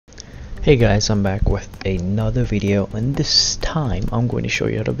Hey guys, I'm back with another video, and this time I'm going to show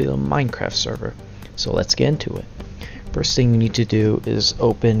you how to build a Minecraft server. So let's get into it. First thing you need to do is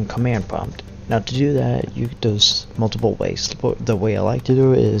open command prompt. Now to do that, there's multiple ways. The way I like to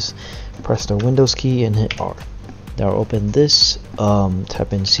do it is press the Windows key and hit R. Now open this,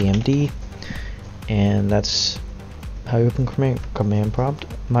 type in CMD, and that's how you open command prompt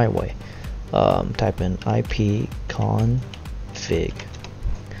my way. Type in IP config.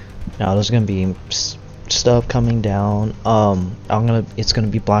 Now there's gonna be stuff coming down. It's gonna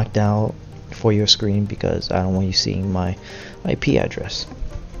be blacked out for your screen because I don't want you seeing my IP address.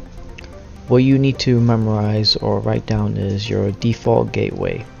 What you need to memorize or write down is your default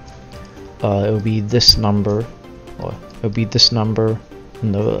gateway. It will be this number, or it'll be this number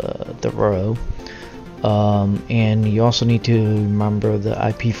in the row. And you also need to remember the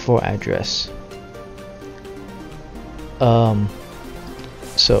IP4 address.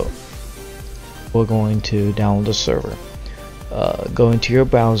 So we're going to download the server. Go into your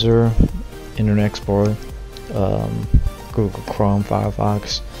browser, Internet Explorer, Google Chrome,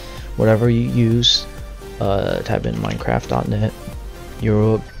 Firefox, whatever you use. Type in minecraft.net.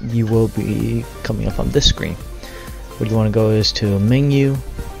 You will be coming up on this screen. What you want to go is to menu,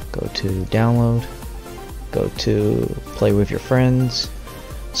 go to download, go to play with your friends,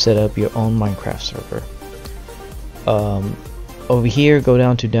 set up your own Minecraft server. Over here, go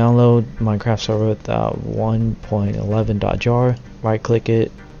down to download Minecraft server without 1.11.jar. Right click it,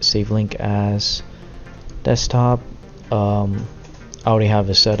 save link as desktop. I already have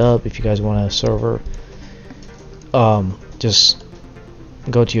it set up. If you guys want a server, just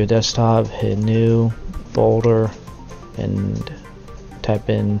go to your desktop, hit new folder, and type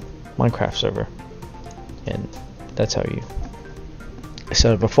in Minecraft server, and that's how you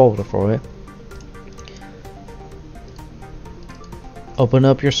set up a folder for it. Open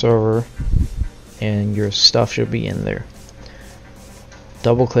up your server and your stuff should be in there.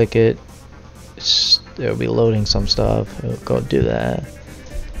 Double click it, it'll be loading some stuff. It'll go do that,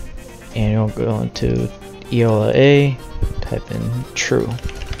 and you'll go into ELA, type in true,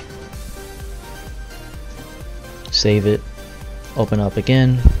 save it, open up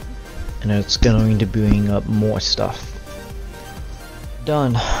again, and it's going to bring up more stuff.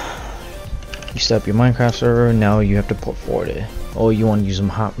 Done. You set up your Minecraft server. Now you have to port forward it. Or you want to use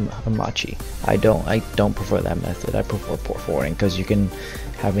Hamachi. I don't prefer that method. I prefer port forwarding because you can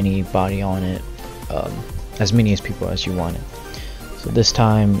have anybody on it, as many as people as you want it. So this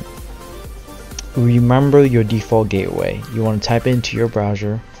time, remember your default gateway. You want to type into your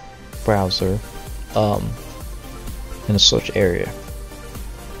browser, in the search area.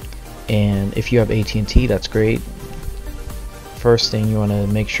 And if you have AT&T, that's great. First thing you want to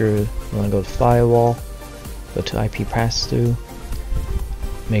make sure you want to go to firewall, go to IP pass-through,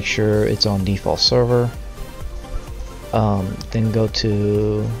 make sure it's on default server, then go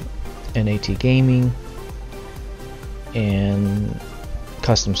to NAT gaming and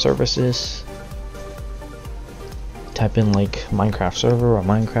custom services, type in like Minecraft server or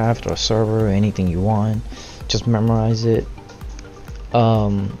Minecraft or server or anything you want, just memorize it.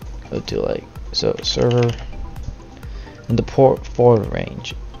 Go to like server, and the port forward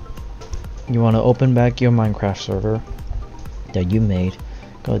range. You want to open back your Minecraft server that you made,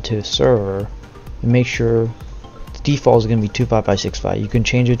 go to server, and make sure the default is going to be 25565. You can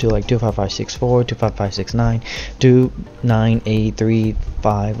change it to like 25564, 25569,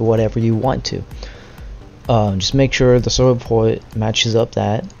 29835, whatever you want to. Just make sure the server port matches up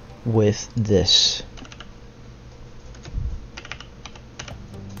that with this.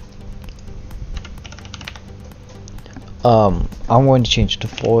 I'm going to change it to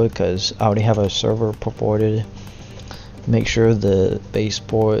 4 because I already have a server purported. Make sure the base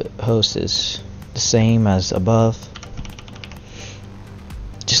port host is the same as above.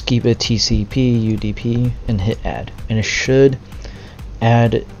 Just keep it TCP UDP and hit add, and it should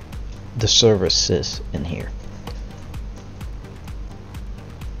add the services in here.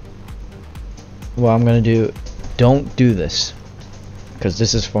 What I'm gonna do, don't do this because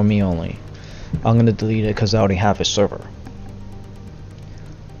this is for me only. I'm gonna delete it because I already have a server.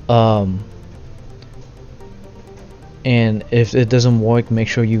 And if it doesn't work, make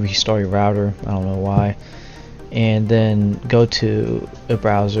sure you restart your router. I don't know why. And then go to a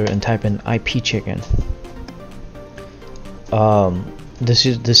browser and type in IP chicken. This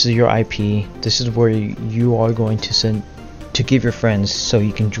is your IP. This is where you are going to send to give your friends so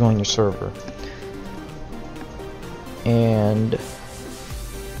you can join your server. And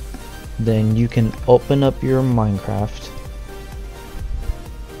then you can open up your Minecraft,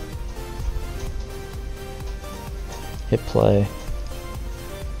 hit play,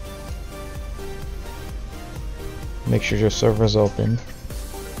 Make sure your server's open.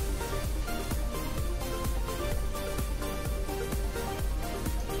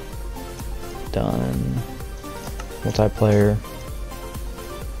 Done. Multiplayer.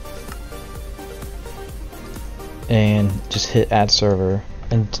 And just hit add server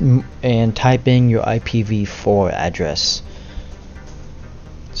and type in your IPv4 address.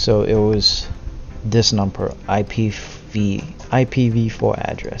 So it was this number, IPv4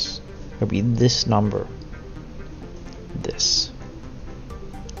 address. It'll be this number. This.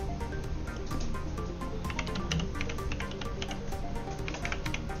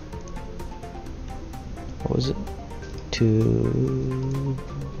 What was it?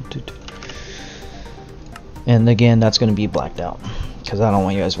 And again, that's going to be blacked out because I don't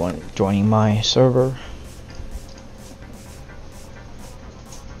want you guys joining my server.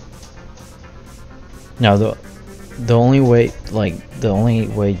 Now the only way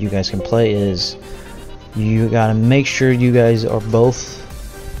you guys can play is you gotta make sure you guys are both.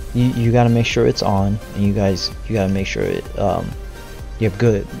 You gotta make sure it's on, and you gotta make sure it you have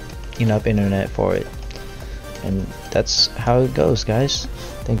good enough internet for it. And that's how it goes, guys.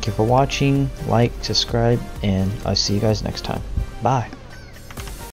 Thank you for watching. Like, subscribe, and I'll see you guys next time. Bye.